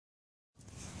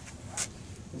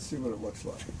Let's see what it looks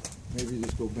like. Maybe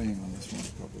just go bang on this one a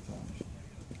couple of times.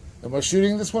 Am I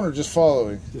shooting this one or just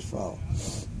following? Just follow.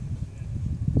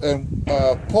 And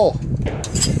pull.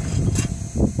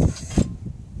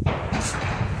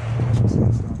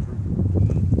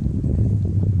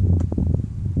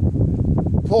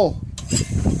 Pull.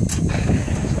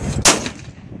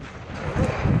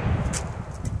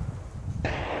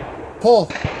 Pull.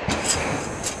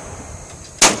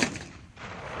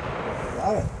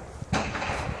 Got it.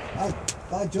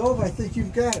 By Jove, I think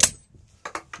you've got it.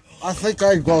 I think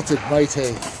I belted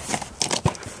mighty.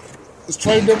 Let's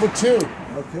try number 2.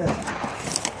 Okay.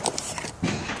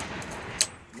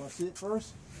 You want to see it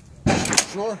first?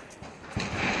 Sure.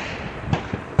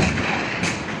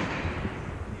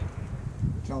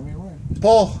 Tell me when.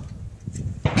 Pull.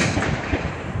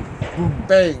 Boom.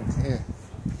 Bang. Yeah.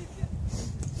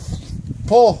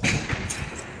 Pull.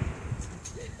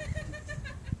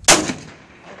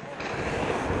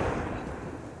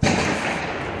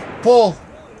 Pull.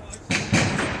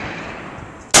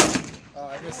 Oh,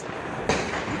 I missed it.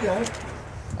 You got it.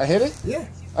 I hit it? Yeah.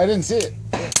 I didn't see it.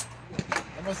 I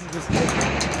must have just hit it.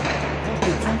 Don't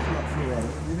get chunky up through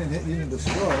it. You didn't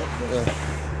destroy it, but Yeah.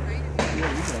 yeah,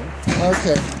 you got it.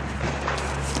 Okay.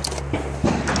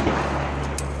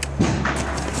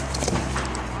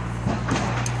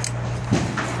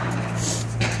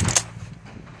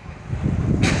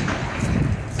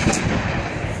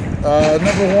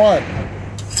 Number 1.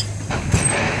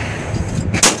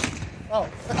 Oh,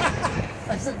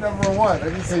 I said number 1. I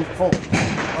didn't say pull.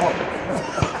 Oh.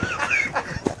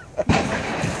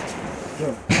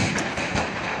 Sure.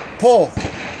 Pull.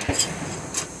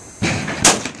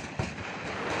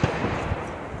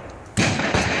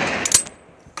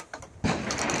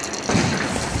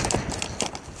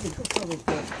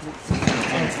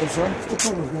 I'm sorry?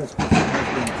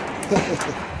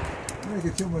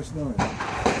 Making too much noise.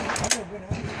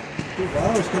 I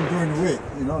always come during the week,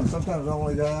 you know, and sometimes I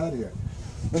only got out of here.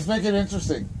 Let's make it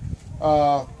interesting. You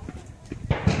want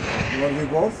to do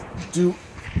both? Do 1,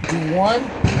 and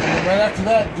then right after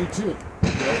that, do 2.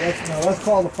 Yeah, now let's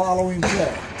call the following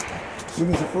play. As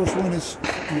soon as the first one is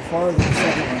you fire, then the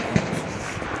second one comes.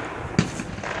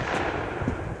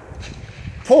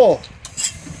 Pull.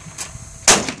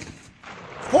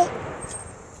 Pull.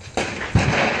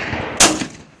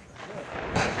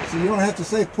 So you don't have to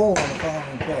say pull on the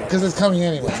following play. Because it's coming The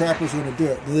anyway. trapper's going to do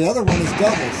it. The other one is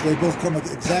double, so they both come at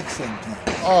the exact same time.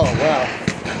 Oh, wow.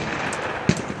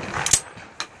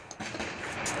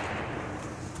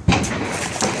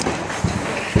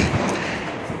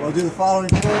 I'll do the following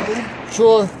play then.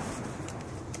 Sure.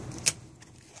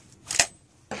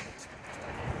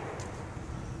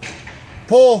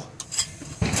 Pull.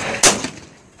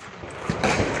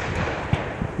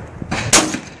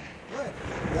 Good.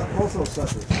 You got both those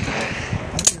suckers. I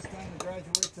think it's time to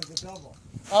graduate to the double.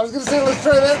 I was going to say, let's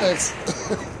try that next.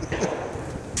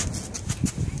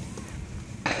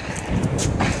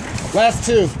 Last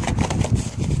 2.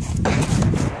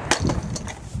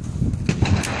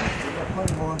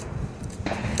 Plenty more.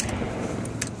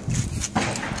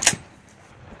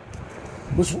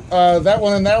 Which, that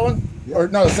one and that one? Yep. Or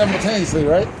no, simultaneously,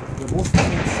 right? They're both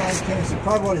coming simultaneously. You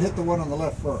probably want to hit the one on the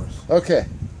left first. Okay.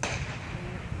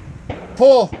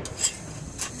 Pull.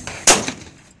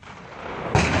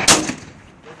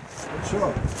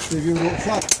 Sure. So if you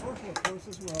shot the first one first,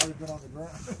 this one already been on the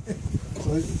ground. So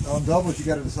on doubles, you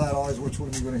got to decide always which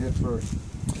one you're going to hit first.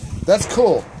 That's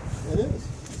cool. It is.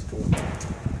 It's cool.